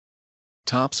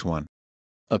Tops 1.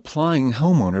 Applying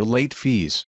homeowner late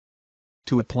fees.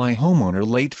 To apply homeowner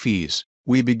late fees,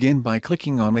 we begin by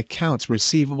clicking on Accounts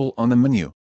Receivable on the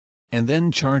menu, and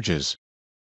then Charges.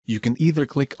 You can either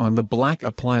click on the black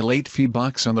Apply Late Fee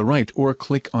box on the right or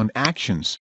click on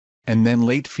Actions, and then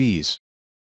Late Fees.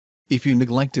 If you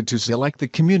neglected to select the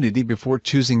community before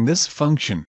choosing this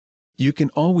function, you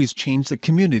can always change the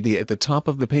community at the top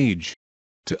of the page.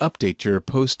 To update your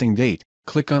posting date,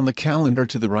 click on the calendar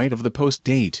to the right of the post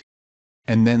date,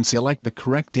 and then select the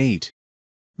correct date.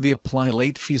 The Apply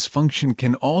Late Fees function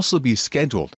can also be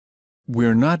scheduled.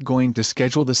 We're not going to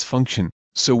schedule this function,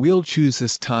 so we'll choose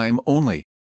this time only.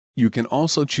 You can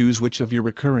also choose which of your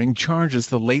recurring charges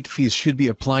the late fees should be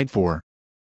applied for.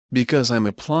 Because I'm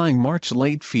applying March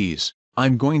late fees,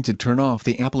 I'm going to turn off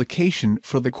the application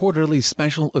for the quarterly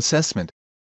special assessment.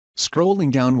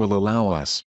 Scrolling down will allow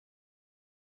us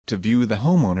to view the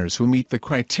homeowners who meet the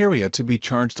criteria to be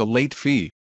charged a late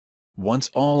fee. Once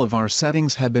all of our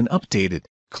settings have been updated,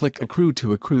 click Accrue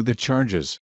to accrue the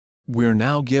charges. We're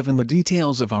now given the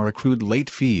details of our accrued late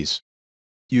fees.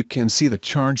 You can see the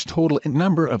charge total and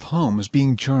number of homes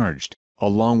being charged,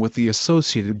 along with the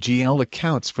associated GL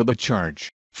accounts for the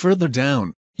charge. Further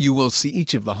down, you will see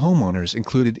each of the homeowners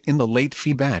included in the late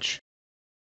fee batch.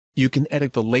 You can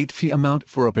edit the late fee amount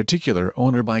for a particular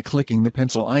owner by clicking the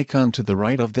pencil icon to the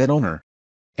right of that owner,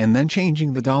 and then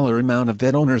changing the dollar amount of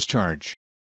that owner's charge.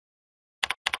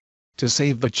 To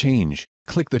save the change,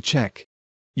 click the check.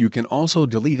 You can also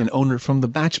delete an owner from the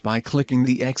batch by clicking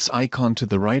the X icon to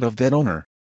the right of that owner.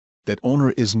 That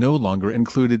owner is no longer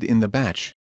included in the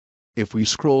batch. If we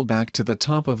scroll back to the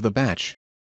top of the batch,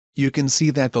 you can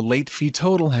see that the late fee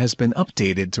total has been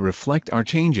updated to reflect our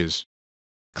changes.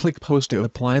 Click Post to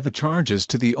apply the charges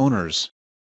to the owners.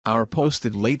 Our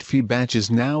posted late fee batch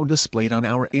is now displayed on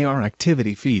our AR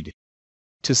activity feed.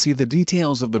 To see the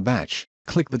details of the batch,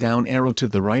 click the down arrow to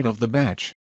the right of the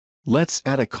batch. Let's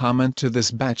add a comment to this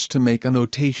batch to make a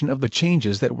notation of the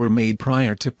changes that were made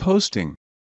prior to posting.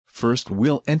 First,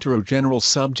 we'll enter a general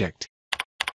subject,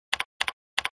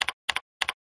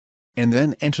 and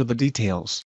then enter the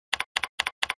details.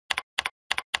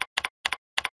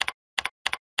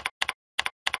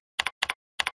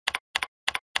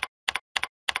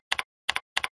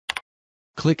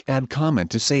 Click Add Comment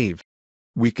to save.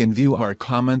 We can view our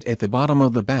comment at the bottom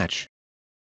of the batch.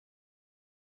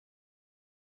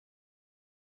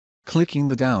 Clicking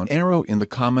the down arrow in the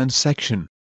comment section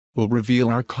will reveal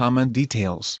our comment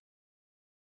details.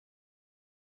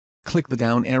 Click the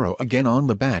down arrow again on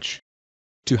the batch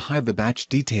to hide the batch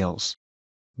details.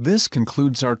 This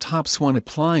concludes our Tops 1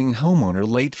 Applying Homeowner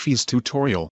Late Fees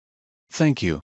tutorial. Thank you.